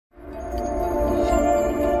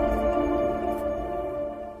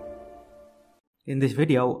In this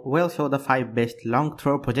video, we'll show the 5 best long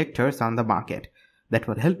throw projectors on the market that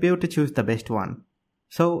will help you to choose the best one.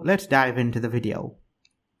 So let's dive into the video.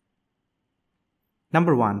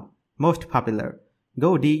 Number 1. Most popular,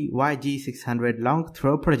 GooDee YG600 Long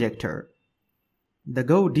Throw Projector. The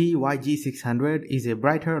GooDee YG600 is a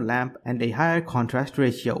brighter lamp and a higher contrast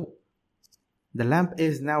ratio. The lamp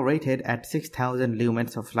is now rated at 6000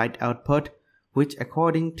 lumens of light output, which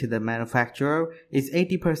according to the manufacturer is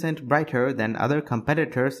 80% brighter than other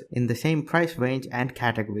competitors in the same price range and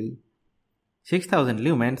category. 6000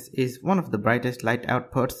 lumens is one of the brightest light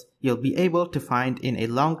outputs you'll be able to find in a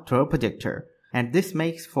long throw projector, and this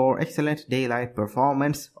makes for excellent daylight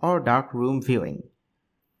performance or dark room viewing.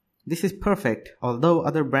 This is perfect, although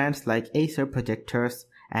other brands like Acer Projectors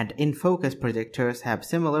and InFocus Projectors have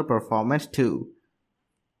similar performance too.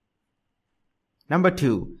 Number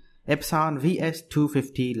 2. Epson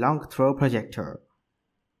VS250 Long Throw Projector.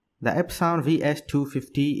 The Epson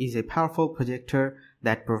VS250 is a powerful projector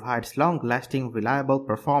that provides long-lasting, reliable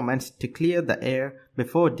performance to clear the air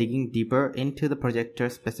before digging deeper into the projector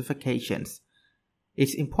specifications.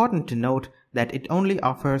 It's important to note that it only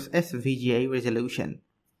offers SVGA resolution.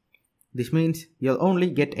 This means you'll only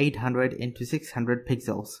get 800 into 600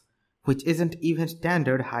 pixels, which isn't even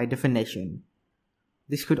standard high definition.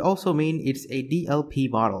 This could also mean it's a DLP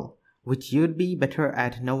model, which you'd be better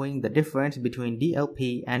at knowing the difference between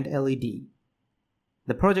DLP and LED.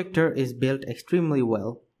 The projector is built extremely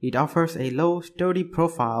well. It offers a low, sturdy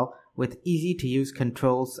profile with easy-to-use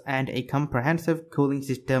controls and a comprehensive cooling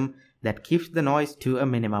system that keeps the noise to a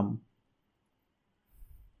minimum.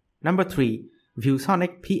 Number 3.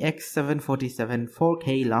 ViewSonic PX747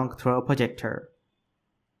 4K Long Throw Projector.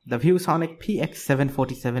 The ViewSonic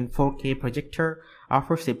PX747 4K projector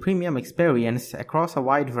offers a premium experience across a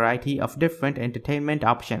wide variety of different entertainment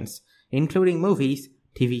options, including movies,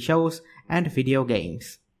 TV shows, and video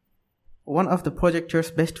games. One of the projector's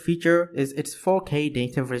best features is its 4K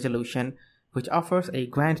native resolution, which offers a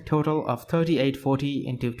grand total of 3840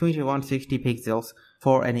 into 2160 pixels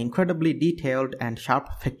for an incredibly detailed and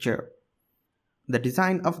sharp picture. The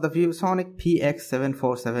design of the ViewSonic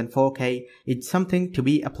PX747 4K is something to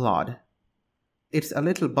be applauded. It's a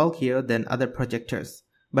little bulkier than other projectors,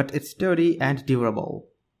 but it's sturdy and durable.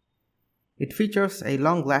 It features a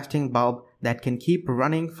long-lasting bulb that can keep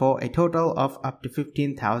running for a total of up to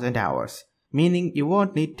 15,000 hours, meaning you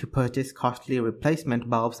won't need to purchase costly replacement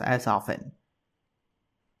bulbs as often.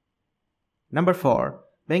 Number 4.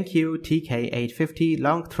 BenQ TK850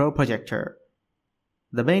 Long Throw Projector.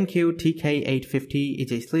 The BenQ TK850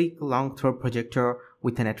 is a sleek long throw projector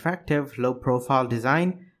with an attractive low-profile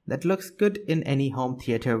design that looks good in any home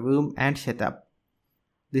theater room and setup.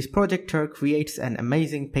 This projector creates an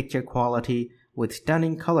amazing picture quality with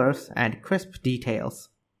stunning colors and crisp details.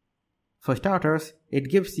 For starters,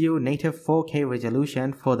 it gives you native 4K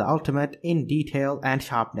resolution for the ultimate in detail and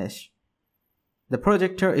sharpness. The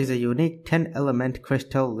projector is a unique 10-element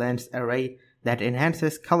crystal lens array that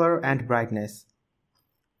enhances color and brightness.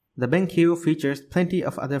 The BenQ features plenty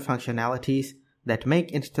of other functionalities that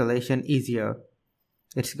make installation easier.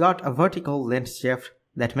 It's got a vertical lens shift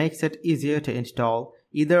that makes it easier to install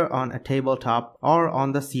either on a tabletop or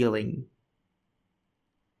on the ceiling.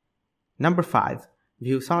 Number 5.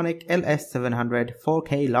 ViewSonic LS700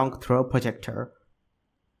 4K Long Throw Projector.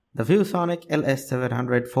 The ViewSonic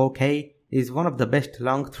LS700 4K is one of the best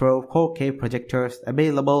long throw 4K projectors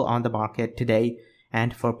available on the market today,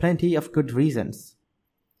 and for plenty of good reasons.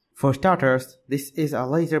 For starters, this is a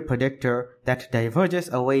laser projector that diverges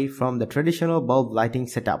away from the traditional bulb lighting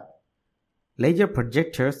setup. Laser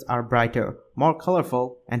projectors are brighter, more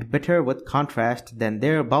colorful, and better with contrast than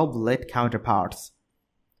their bulb-lit counterparts.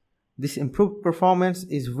 This improved performance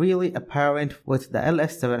is really apparent with the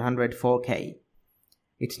LS700 4K.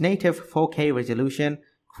 Its native 4K resolution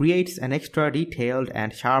creates an extra detailed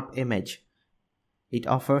and sharp image. It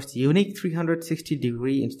offers unique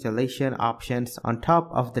 360-degree installation options on top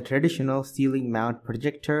of the traditional ceiling mount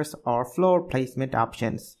projectors or floor placement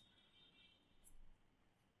options.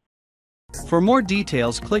 For more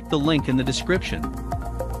details, click the link in the description.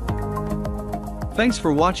 Thanks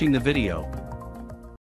for watching the video.